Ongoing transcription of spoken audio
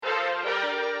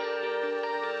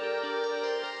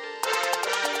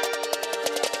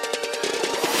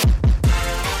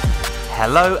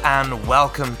Hello and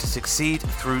welcome to Succeed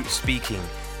Through Speaking,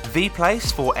 the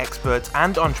place for experts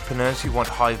and entrepreneurs who want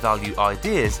high-value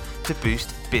ideas to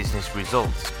boost business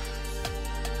results.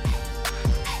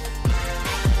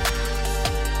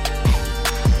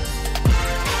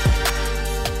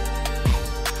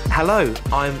 Hello,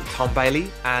 I'm Tom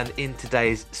Bailey, and in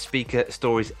today's Speaker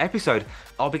Stories episode,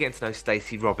 I'll be getting to know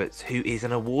Stacey Roberts, who is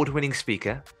an award-winning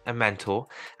speaker, a mentor,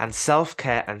 and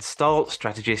self-care and style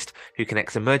strategist who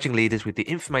connects emerging leaders with the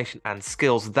information and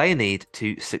skills they need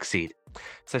to succeed.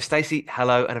 So Stacey,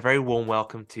 hello, and a very warm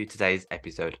welcome to today's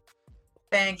episode.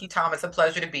 Thank you, Tom. It's a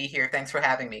pleasure to be here. Thanks for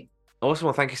having me. Awesome.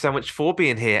 Well, thank you so much for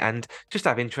being here. And just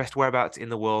out of interest, whereabouts in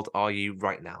the world are you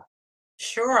right now?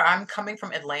 Sure, I'm coming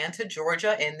from Atlanta,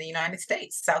 Georgia, in the United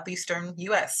States, southeastern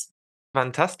US.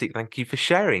 Fantastic. Thank you for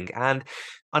sharing. And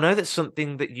I know that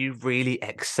something that you really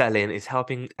excel in is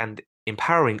helping and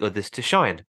empowering others to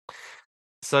shine.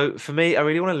 So for me, I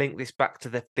really want to link this back to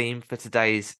the theme for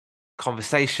today's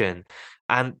conversation.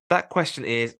 And that question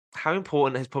is, how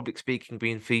important has public speaking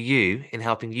been for you in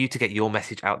helping you to get your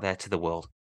message out there to the world?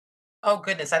 Oh,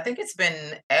 goodness. I think it's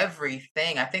been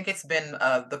everything. I think it's been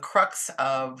the crux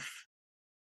of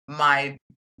my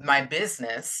my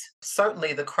business,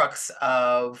 certainly the crux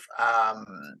of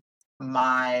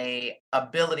my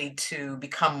ability to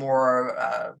become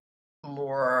more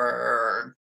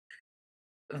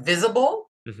visible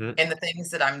Hmm. in the things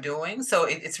that I'm doing. So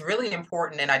it's really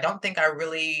important, and I don't think I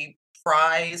really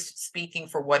prize speaking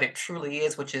for what it truly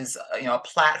is, which is a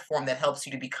platform that helps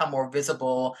you to become more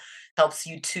visible, helps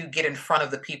you to get in front of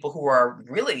the people who are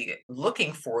really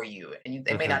looking for you, and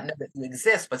they may Hmm. not know that you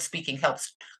exist, but speaking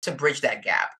helps to bridge that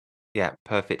gap. Yeah,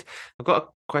 perfect. I've got a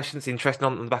question that's interesting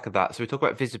on the back of that. So we talk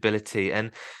about visibility,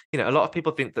 and a lot of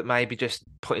people think that maybe just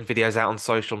putting videos out on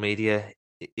social media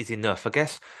is enough. I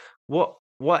guess what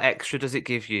extra does it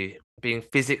give you being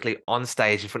physically on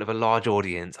stage in front of a large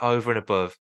audience, over and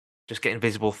above just getting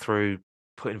visible through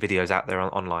putting videos out there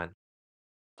online?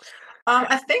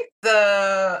 I think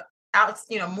the out,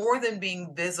 more than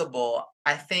being visible,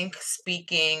 I think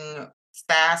speaking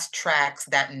fast tracks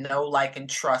that know, like, and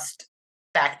trust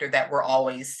factor that we're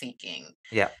always seeking.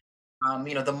 Yeah.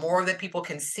 The more that people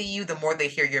can see you, the more they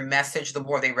hear your message, the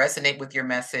more they resonate with your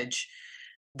message,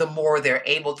 the more they're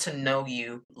able to know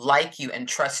you, like you, and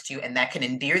trust you, and that can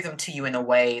endear them to you in a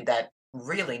way that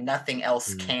really nothing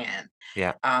else Mm. can.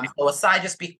 Yeah. So aside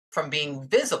from being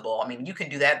visible, I mean, you can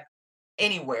do that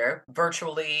anywhere,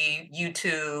 virtually,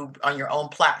 YouTube, on your own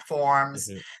platforms,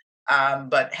 Hmm.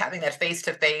 but having that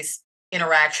face-to-face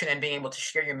interaction and being able to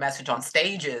share your message on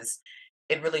stages,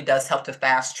 it really does help to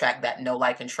fast track that know,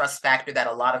 like, and trust factor that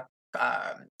a lot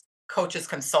of coaches,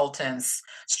 consultants,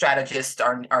 strategists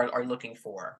are looking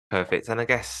for. Perfect. And I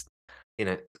guess,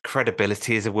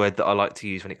 credibility is a word that I like to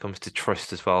use when it comes to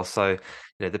trust as well. So,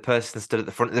 the person that stood at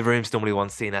the front of the room is normally one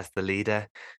seen as the leader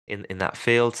in that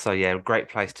field. So, yeah, great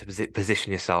place to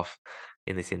position yourself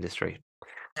in this industry.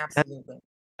 And, Absolutely.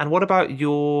 and what about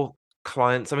your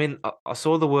clients? I mean, I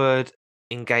saw the word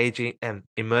engaging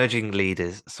emerging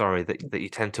leaders, sorry, that you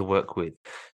tend to work with.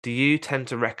 Do you tend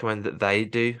to recommend that they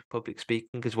do public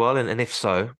speaking as well? And if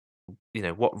so,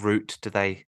 what route do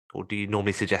they or do you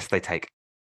normally suggest they take?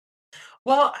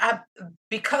 Well,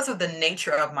 because of the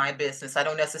nature of my business, I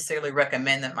don't necessarily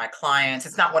recommend that my clients,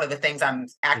 it's not one of the things I'm Hmm.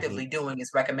 actively doing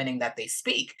is recommending that they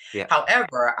speak. Yeah.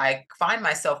 However, I find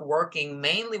myself working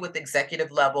mainly with executive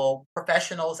level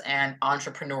professionals and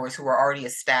entrepreneurs who are already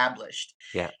established.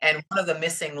 Yeah. And one of the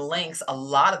missing links a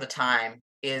lot of the time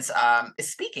is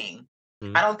speaking. I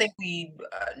Mhm. don't think we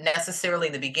necessarily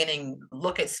in the beginning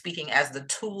look at speaking as the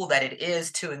tool that it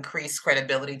is to increase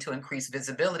credibility, to increase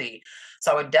visibility.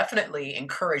 So I would definitely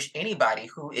encourage anybody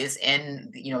who is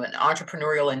in, an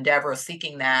entrepreneurial endeavor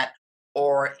seeking that,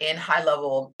 or in high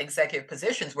level executive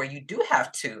positions where you do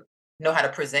have to know how to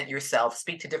present yourself,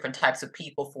 speak to different types of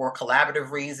people for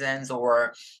collaborative reasons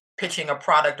or pitching a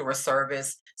product or a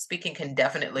service. Speaking can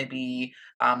definitely be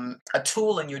a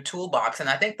tool in your toolbox. And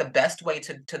I think the best way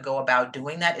to go about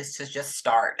doing that is to just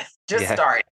start. Just Yeah.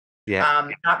 start. Yeah.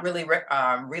 Not really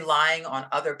relying on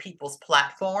other people's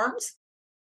platforms.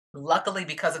 Luckily,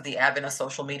 because of the advent of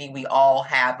social media, we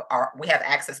have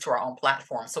access to our own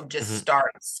platform. So just Mhm.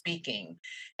 start speaking,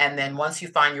 and then once you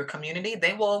find your community,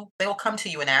 they will come to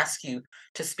you and ask you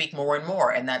to speak more and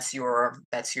more, and that's your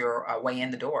way in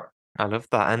the door. I love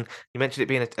that. And you mentioned it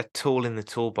being a tool in the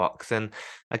toolbox. And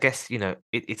I guess,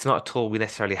 it's not a tool we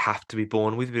necessarily have to be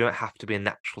born with. We don't have to be a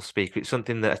natural speaker. It's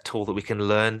something that a tool that we can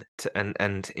learn to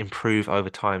and improve over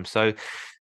time. So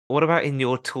what about in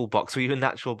your toolbox? Were you a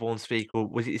natural born speaker, or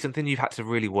was it something you've had to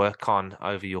really work on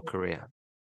over your career?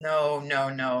 No, no,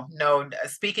 no, no.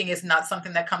 Speaking is not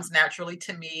something that comes naturally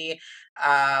to me.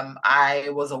 I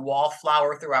was a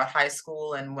wallflower throughout high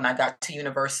school, and when I got to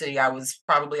university, I was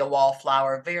probably a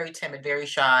wallflower, very timid, very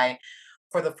shy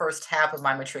for the first half of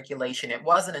my matriculation. It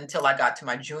wasn't until I got to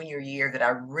my junior year that I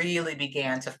really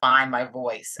began to find my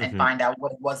voice and Hmm. find out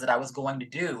what it was that I was going to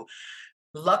do.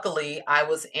 Luckily, I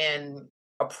was in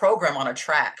a program on a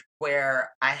track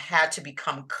where I had to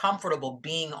become comfortable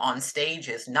being on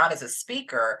stages, not as a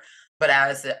speaker, but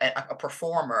as a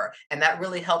performer. And that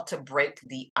really helped to break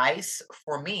the ice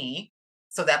for me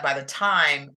so that by the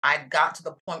time I got to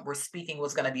the point where speaking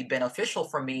was going to be beneficial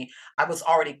for me, I was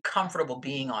already comfortable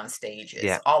being on stages.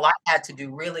 Yeah. All I had to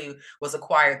do really was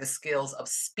acquire the skills of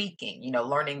speaking,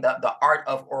 learning the art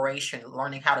of oration,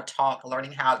 learning how to talk,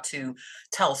 learning how to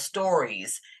tell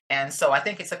stories. And so I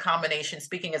think it's a combination,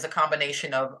 speaking is a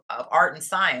combination of art and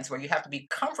science, where you have to be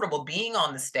comfortable being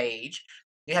on the stage.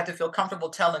 You have to feel comfortable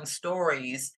telling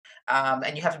stories,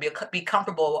 and you have to be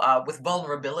comfortable with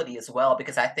vulnerability as well,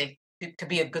 because I think to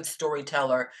be a good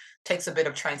storyteller takes a bit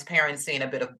of transparency and a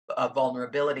bit of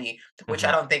vulnerability, which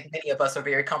I Hmm. don't think many of us are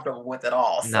very comfortable with at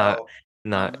all. No, So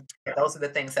no. yeah, those are the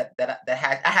things that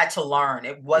I had to learn.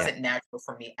 It Yeah. wasn't natural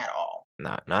for me at all.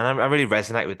 No, no, and I really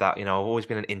resonate with that. I've always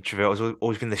been an introvert.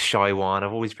 Always been the shy one.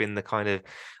 I've always been the kind of.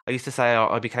 I used to say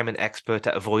I became an expert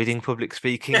at avoiding public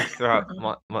speaking throughout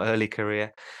my early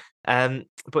career.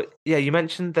 But yeah, you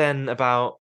mentioned then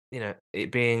about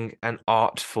it being an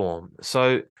art form.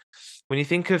 So when you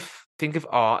think of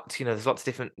art, there's lots of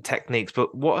different techniques.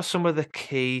 But what are some of the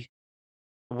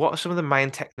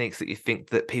main techniques that you think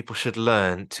that people should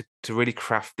learn to really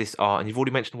craft this art? And you've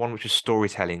already mentioned one, which is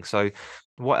storytelling. So,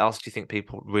 what else do you think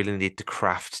people really need to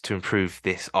craft to improve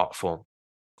this art form?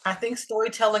 I think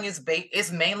storytelling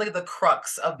is mainly the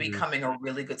crux of Mm, becoming a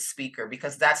really good speaker,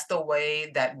 because that's the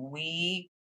way that we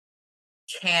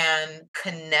can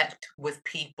connect with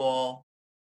people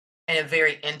in a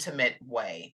very intimate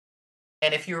way.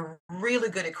 And if you're really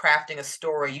good at crafting a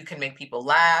story, you can make people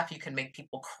laugh, you can make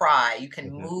people cry, you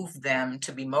can mhm. move them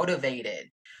to be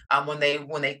motivated when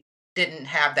they didn't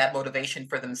have that motivation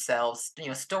for themselves.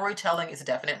 Storytelling is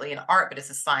definitely an art, but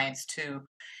it's a science too,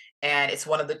 and it's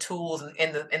one of the tools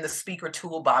in the speaker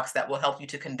toolbox that will help you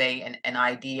to convey an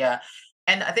idea.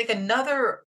 And I think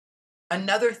another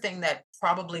thing that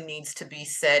probably needs to be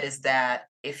said is that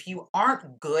if you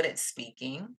aren't good at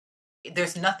speaking,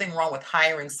 there's nothing wrong with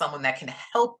hiring someone that can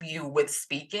help you with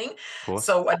speaking. Of course.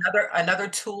 So another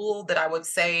tool that I would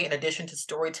say in addition to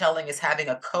storytelling is having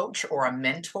a coach or a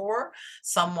mentor,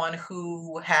 someone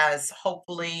who has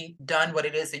hopefully done what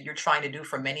it is that you're trying to do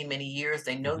for many, many years.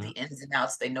 They know the Hmm. ins and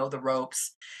outs, they know the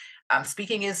ropes.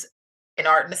 Speaking is an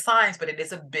art and a science, but it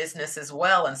is a business as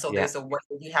well. And so Yeah, there's a way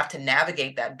that you have to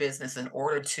navigate that business in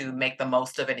order to make the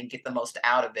most of it and get the most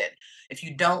out of it. If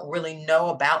you don't really know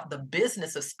about the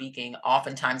business of speaking,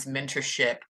 oftentimes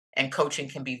mentorship and coaching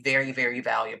can be very, very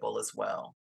valuable as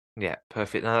well. yeah,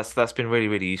 perfect. No, that's been really,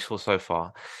 really useful so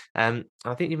far. I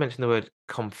think you mentioned the word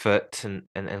comfort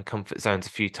and comfort zones a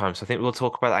few times. So I think we'll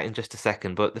talk about that in just a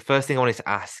second. But the first thing I wanted to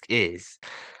ask is,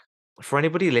 for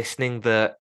anybody listening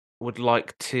that would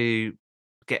like to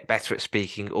get better at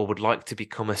speaking or would like to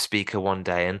become a speaker one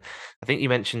day, and I think you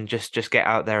mentioned just get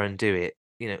out there and do it.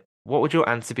 What would your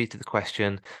answer be to the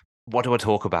question, what do I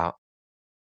talk about?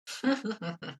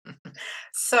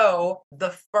 So,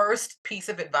 the first piece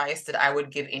of advice that I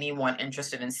would give anyone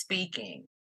interested in speaking,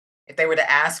 if they were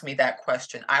to ask me that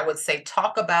question, I would say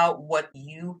talk about what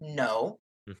you know.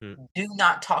 Hmm. Do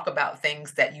not talk about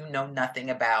things that you know nothing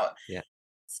about. Yeah.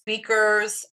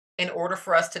 Speakers, in order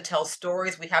for us to tell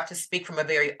stories, we have to speak from a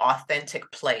very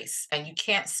authentic place. And you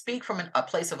can't speak from a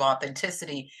place of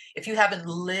authenticity if you haven't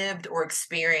lived or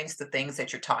experienced the things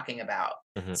that you're talking about.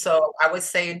 Hmm. So I would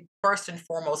say, first and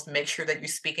foremost, make sure that you're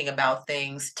speaking about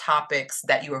things, topics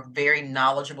that you are very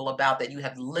knowledgeable about, that you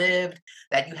have lived,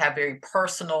 that you have very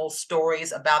personal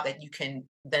stories about, that you can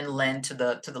then lend to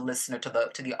the listener, to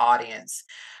the audience.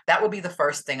 That would be the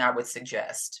first thing I would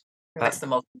suggest. I think That that's the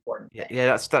most important Yeah, thing.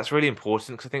 yeah, that's really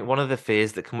important because I think one of the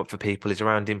fears that come up for people is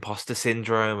around imposter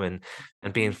syndrome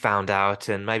and being Mhm. found out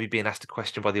and maybe being asked a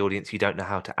question by the audience you don't know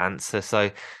how to answer.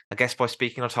 So I guess by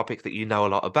speaking on a topic that you know a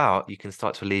lot about, you can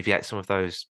start to alleviate some of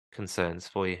those concerns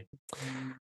for you.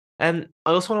 Mm. And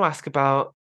I also want to ask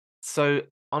about, so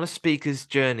on a speaker's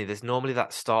journey, there's normally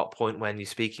that start point when you're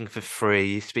speaking for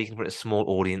free, you're speaking for small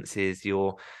audiences,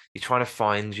 you're trying to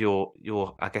find your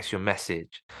I guess your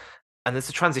message. And there's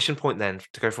a transition point then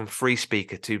to go from free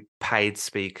speaker to paid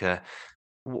speaker.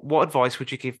 What advice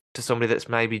would you give to somebody that's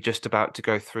maybe just about to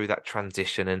go through that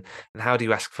transition, and how do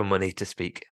you ask for money to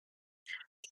speak?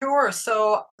 Sure.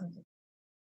 So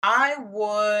I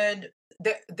would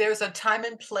there's a time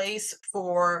and place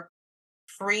for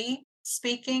free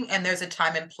speaking, and there's a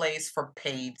time and place for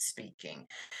paid speaking.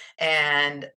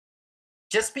 And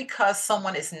just because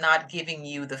someone is not giving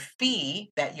you the fee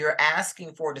that you're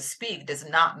asking for to speak does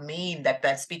not mean that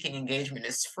that speaking engagement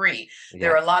is free. There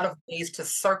Yeah. are a lot of ways to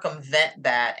circumvent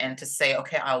that and to say,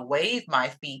 okay, I'll waive my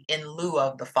fee in lieu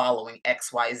of the following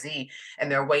XYZ. And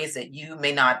there are ways that you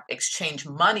may not exchange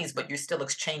monies, but you're still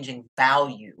exchanging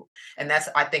value. And that's,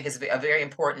 I think, is a very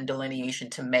important delineation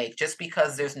to make. Just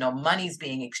because there's no monies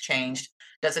being exchanged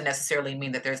doesn't necessarily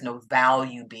mean that there's no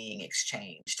value being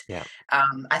exchanged. Yeah.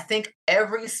 I think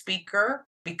every speaker,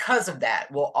 because of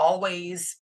that, will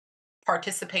always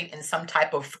participate in some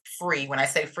type of free. When I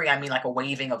say free, I mean like a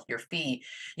waiving of your fee.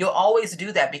 You'll always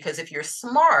do that because if you're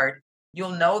smart,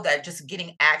 you'll know that just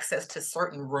getting access to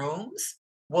certain rooms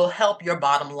will help your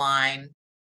bottom line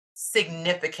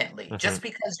significantly. Hmm. Just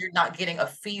because you're not getting a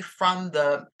fee from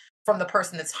the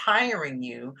person that's hiring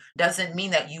you doesn't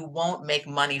mean that you won't make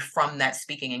money from that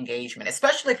speaking engagement,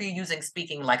 especially if you're using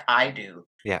speaking like I do.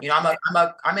 Yeah. You know,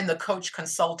 I'm in the coach,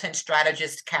 consultant,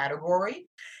 strategist category.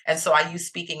 And so I use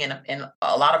speaking in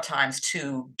a lot of times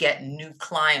to get new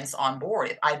clients on board.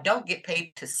 If I don't get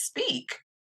paid to speak,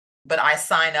 but I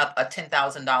sign up a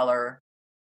 $10,000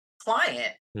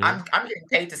 client, Hmm. I'm getting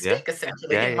paid to Yeah. speak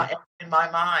essentially Yeah. Yeah. in my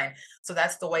mind. So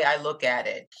that's the way I look at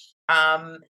it.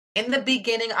 Um, in the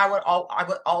beginning, I would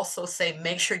also say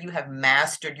make sure you have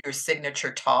mastered your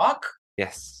signature talk.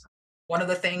 Yes. One of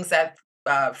the things that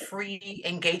free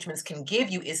engagements can give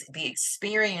you is the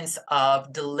experience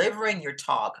of delivering your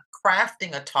talk,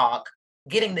 crafting a talk,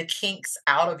 getting the kinks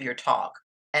out of your talk.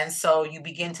 And so you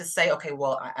begin to say, okay,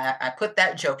 well, I put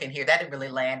that joke in here. That didn't really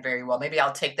land very well. Maybe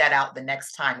I'll take that out the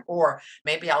next time. Or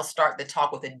maybe I'll start the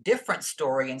talk with a different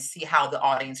story and see how the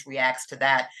audience reacts to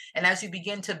that. And as you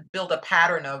begin to build a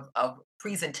pattern of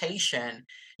presentation,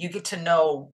 you get to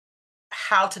know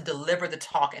how to deliver the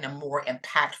talk in a more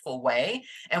impactful way.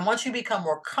 And once you become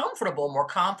more comfortable, more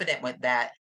confident with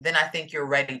that, then I think you're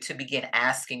ready to begin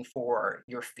asking for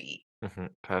your fee.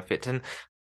 Perfect. And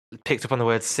picked up on the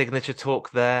word signature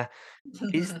talk there.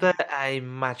 Is there a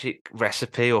magic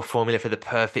recipe or formula for the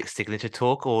perfect signature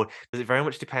talk, or does it very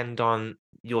much depend on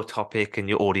your topic and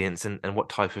your audience and what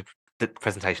type of the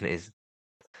presentation it is?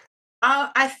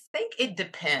 I think it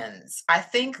depends. I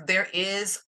think there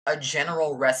is a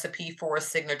general recipe for a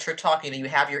signature talk. You know, you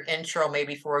have your intro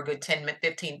maybe for a good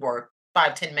 15 or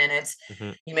 5, 10 minutes.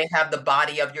 Hmm. You may have the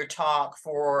body of your talk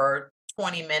for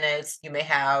 20 minutes. You may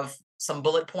have some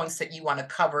bullet points that you want to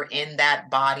cover in that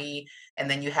body. And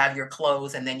then you have your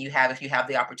close. And then you have, if you have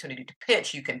the opportunity to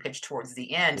pitch, you can pitch towards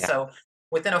the end. Yeah. So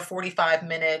within a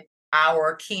 45-minute,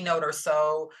 hour keynote or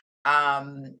so,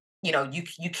 um, you know,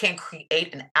 you can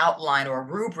create an outline or a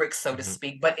rubric, so to Hmm.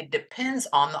 speak, but it depends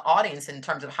on the audience in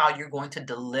terms of how you're going to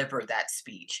deliver that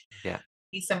speech. Yeah.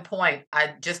 Case in point,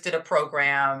 I just did a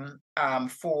program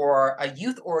for a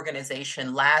youth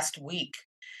organization last week,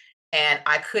 and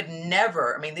I could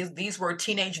never, I mean, these were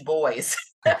teenage boys.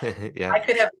 Yeah. I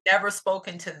could have never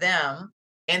spoken to them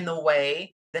in the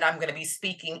way that I'm going to be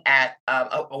speaking at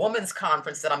a women's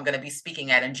conference that I'm going to be speaking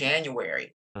at in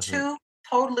January. Hmm. Two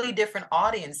totally different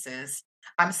audiences.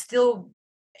 I'm still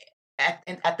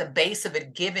at the base of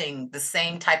it giving the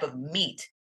same type of meat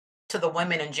to the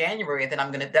women in January that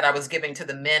I was giving to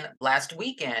the men last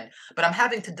weekend, but I'm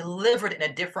having to deliver it in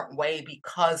a different way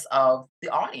because of the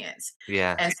audience.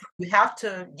 Yeah. And so you have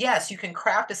to, yes, you can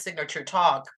craft a signature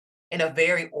talk in a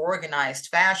very organized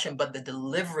fashion, but the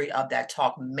delivery of that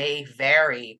talk may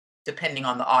vary depending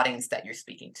on the audience that you're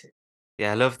speaking to.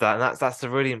 Yeah, I love that. And that's a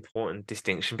really important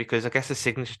distinction because I guess a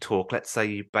signature talk, let's say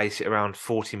you base it around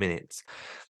 40 minutes.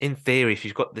 In theory, if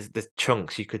you've got the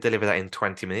chunks, you could deliver that in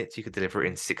 20 minutes, you could deliver it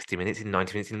in 60 minutes, in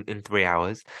 90 minutes, in 3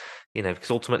 hours,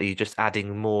 because ultimately you're just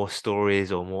adding more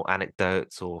stories or more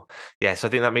anecdotes or, yeah. So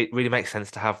I think that really makes sense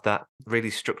to have that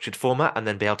really structured format and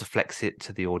then be able to flex it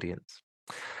to the audience.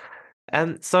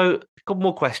 So a couple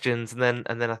more questions, and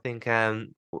then I think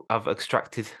I've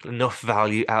extracted enough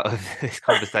value out of this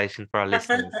conversation for our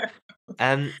listeners.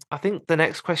 I think the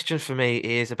next question for me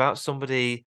is about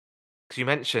somebody, because you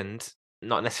mentioned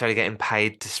not necessarily getting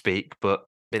paid to speak, but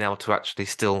being able to actually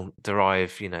still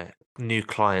derive, new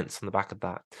clients on the back of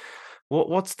that.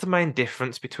 What's the main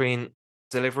difference between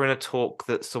delivering a talk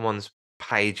that someone's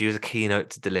paid you as a keynote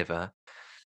to deliver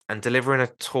and delivering a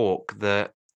talk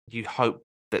that you hope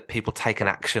that people take an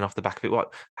action off the back of it?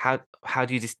 How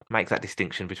do you just make that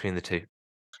distinction between the two?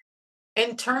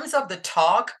 In terms of the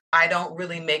talk, I don't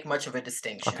really make much of a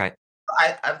distinction. Okay.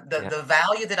 The Yeah.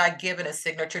 value that I give in a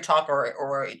signature talk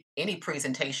or any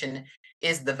presentation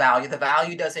is the value. The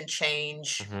value doesn't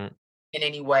change Mhm. in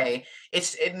any way.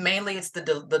 Mainly it's the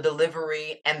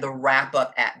delivery and the wrap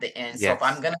up at the end. So if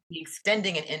I'm Yes. gonna be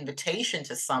extending an invitation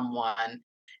to someone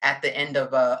at the end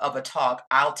of a talk,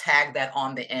 I'll tag that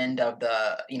on the end of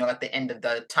at the end of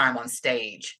the time on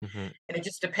stage. Mhm. And it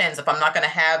just depends. If I'm not gonna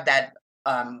have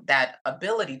that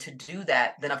ability to do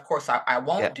that, then of course I Yeah,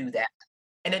 won't do that.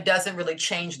 And it doesn't really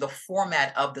change the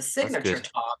format of the that's signature good.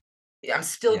 talk. I'm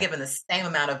still Yeah. given the same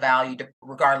amount of value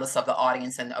regardless of the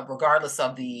audience and regardless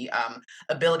of the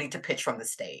ability to pitch from the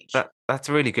stage. That's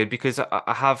really good because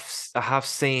I have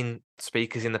seen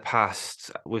speakers in the past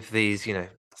with these,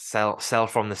 sell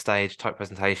from the stage type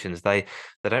presentations. They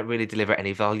don't really deliver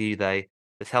any value. They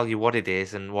tell you what it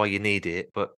is and why you need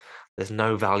it, but there's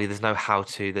no value, there's no how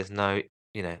to, there's no,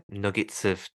 nuggets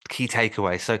of key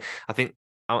takeaways. So I think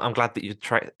I'm glad that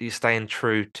you're staying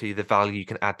true to the value you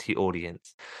can add to your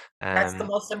audience. That's the Um,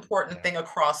 most important yeah. thing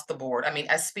across the board. I mean,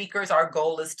 as speakers, our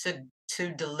goal is to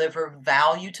deliver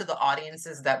value to the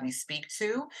audiences that we speak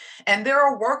to. And there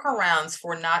are workarounds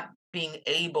for not being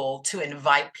able to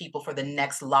invite people for the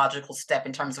next logical step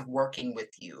in terms of working with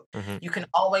you. Hmm. You can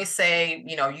always say,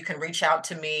 you can reach out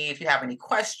to me if you have any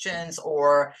questions,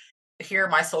 or here are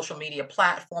my social media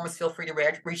platforms. Feel free to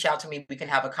reach out to me. We can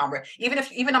have a conversation.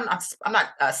 Even I'm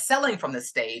not selling from the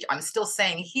stage. I'm still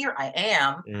saying, here I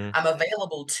am. Mm. I'm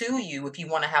available to you if you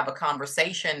want to have a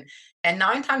conversation. And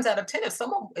 9 times out of 10, if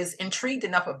someone is intrigued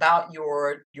enough about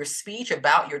your speech,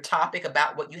 about your topic,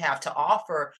 about what you have to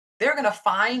offer, they're going to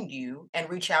find you and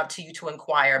reach out to you to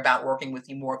inquire about working with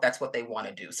you more if that's what they want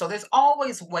to do. So there's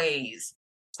always ways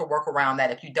to work around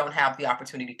that if you don't have the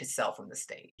opportunity to sell from the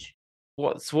stage.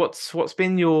 What's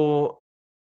been your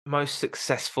most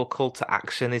successful call to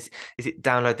action? Is it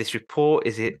download this report?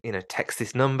 Is it, text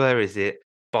this number? Is it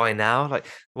buy now? Like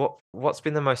what's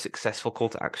been the most successful call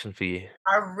to action for you?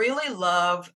 I really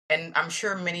love, and I'm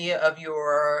sure many of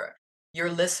your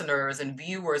listeners and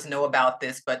viewers know about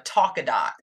this, but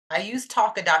Talkadot. I use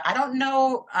Talkadot. I don't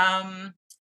know. I'm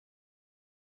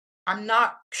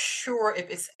not sure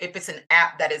if it's an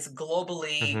app that is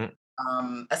globally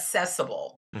Hmm.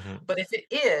 accessible. Hmm. But if it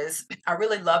is, I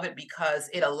really love it because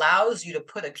it allows you to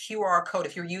put a QR code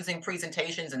if you're using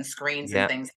presentations and screens and Yeah.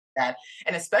 things like that.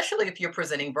 And especially if you're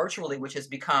presenting virtually, which has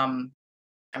become,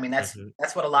 I mean, Hmm.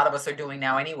 that's what a lot of us are doing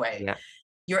now anyway. Yeah.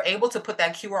 You're able to put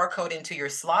that QR code into your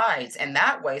slides, and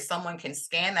that way someone can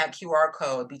scan that QR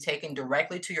code, be taken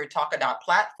directly to your Talkadot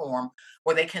platform,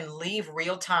 where they can leave a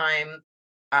real-time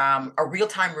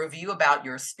review about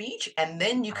your speech, and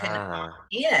then you can Ah,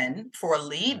 opt in for a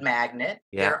lead magnet.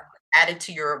 yeah. They're added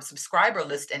to your subscriber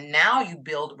list, and now you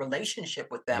build relationship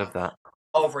with Love them that.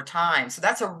 over time. So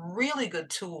that's a really good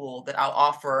tool that I'll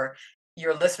offer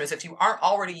your listeners. If you aren't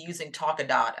already using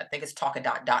Talkadot, I think it's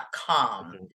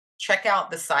talkadot.com. Mhm. Check out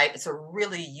the site. It's a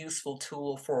really useful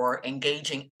tool for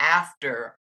engaging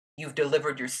after you've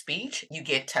delivered your speech. You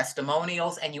get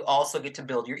testimonials and you also get to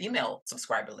build your email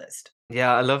subscriber list.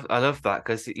 Yeah, I love that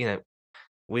because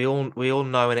we all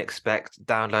know and expect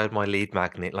download my lead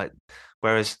magnet. Like,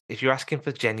 whereas if you're asking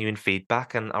for genuine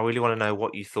feedback, and I really want to know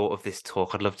what you thought of this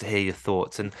talk, I'd love to hear your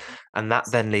thoughts, and that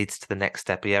then leads to the next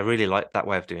step. But yeah, I really like that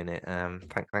way of doing it.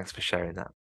 Thanks for sharing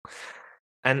that.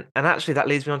 And actually, that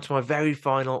leads me on to my very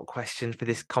final question for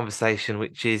this conversation,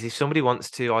 which is if somebody wants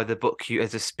to either book you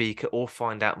as a speaker or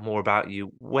find out more about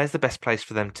you, where's the best place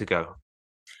for them to go?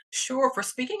 Sure. For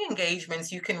speaking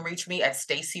engagements, you can reach me at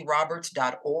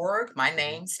staceyroberts.org. My Mhm.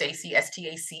 name, Stacey,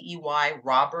 Stacey,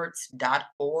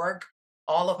 Roberts.org.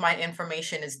 All of my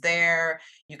information is there.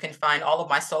 You can find all of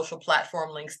my social platform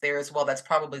links there as well. That's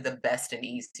probably the best and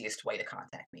easiest way to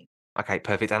contact me. Okay,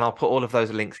 perfect. And I'll put all of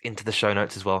those links into the show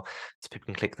notes as well, so people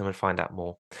can click them and find out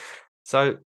more.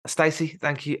 So, Stacey,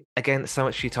 thank you again so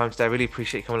much for your time today. I really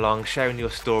appreciate you coming along, sharing your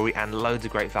story, and loads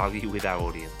of great value with our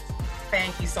audience.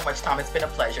 Thank you so much, Tom. It's been a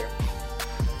pleasure.